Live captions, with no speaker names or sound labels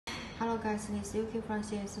Hello guys, this is UK from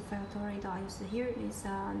CS Factory. Here is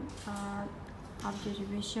an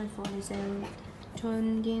distribution for this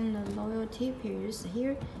trending the loyalty periods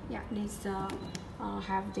here. Yeah, this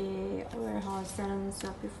have the warehouse sellings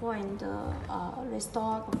before and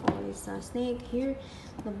restock for this snake here.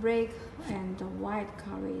 The brake and the white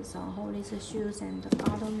carries hold these shoes and the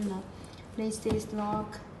garden this is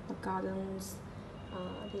lock the gardens.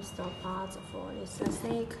 This parts for this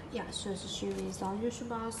snake. Yeah, so shoe is on your shoe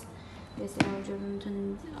box. This Air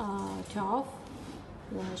Jordan 12.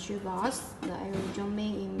 The shoe box, the Air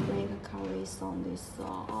jumping in brake carries on this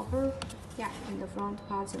upper. Yeah, in the front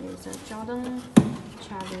part is a Jordan.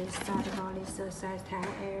 Charlie start about this size tag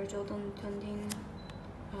Air Jordan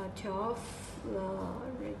 12. The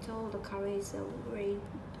retail the carries a red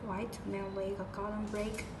white metallic golden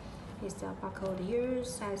brake. Is the barcode here,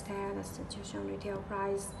 size tag, substitution retail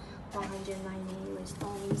price 190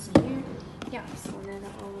 installments here. Yeah, so then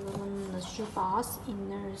all the shoe box,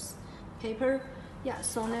 inners paper. Yeah,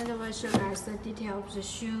 so then I will show you guys the detail of the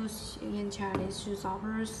shoes. You can check these shoes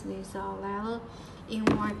offers. These leather in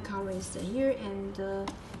white colors here and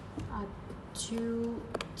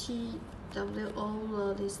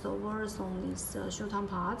 2TWO these words on these shoe top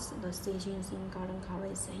parts. The stations in garden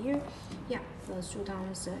colors here. Yeah, the shoe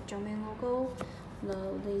top's jumping logo.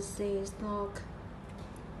 This is lock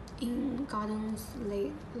in gardens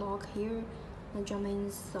lock here. The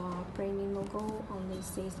jumping's branding logo on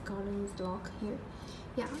this is gardens lock here.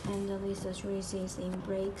 Yeah, and this shoes is in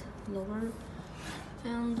brake lower.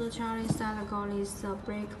 And the Charlie style got this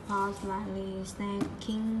brake parts lightly snake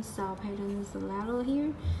king's patterns leather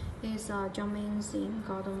here. Is jumping in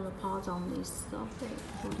garden parts on this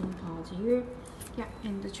golden part here. Yeah,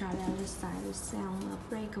 and the Charlie other side is on a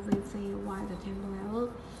brake with a white temple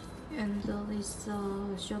level. And this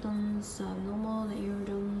Jordan's normal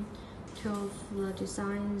Jordan 12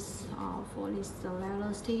 designs for this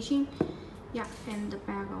leather stitching. Yeah, and the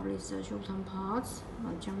back of this Jordan parts,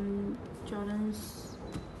 Jordan's,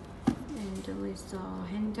 and with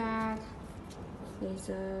hand tag,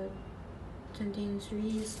 with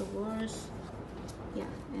 23 words. Yeah,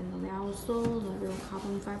 and also the real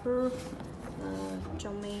carbon fiber,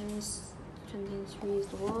 Jumping's 23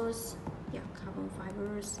 words. Yeah, carbon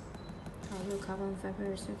fibers, real carbon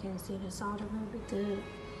fibers. You can see the solder will be good.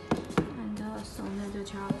 And so another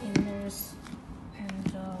child inners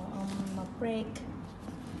and on the brake,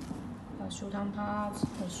 the shoe top parts,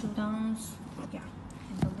 the shoe tops. Yeah,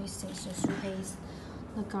 and this is the shoe case.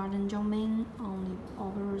 The garden jumping on the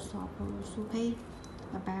overs of the shoe case.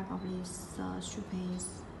 The back of this shoe case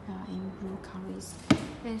in blue colors.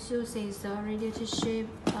 And shoes is ready to ship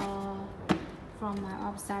from my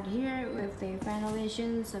website here with the final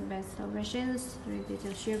versions, the best versions ready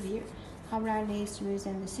to ship here. Have this reviews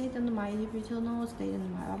and see them my YouTube channel, stay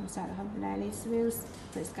on my website. Have this reviews,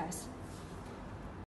 please guys.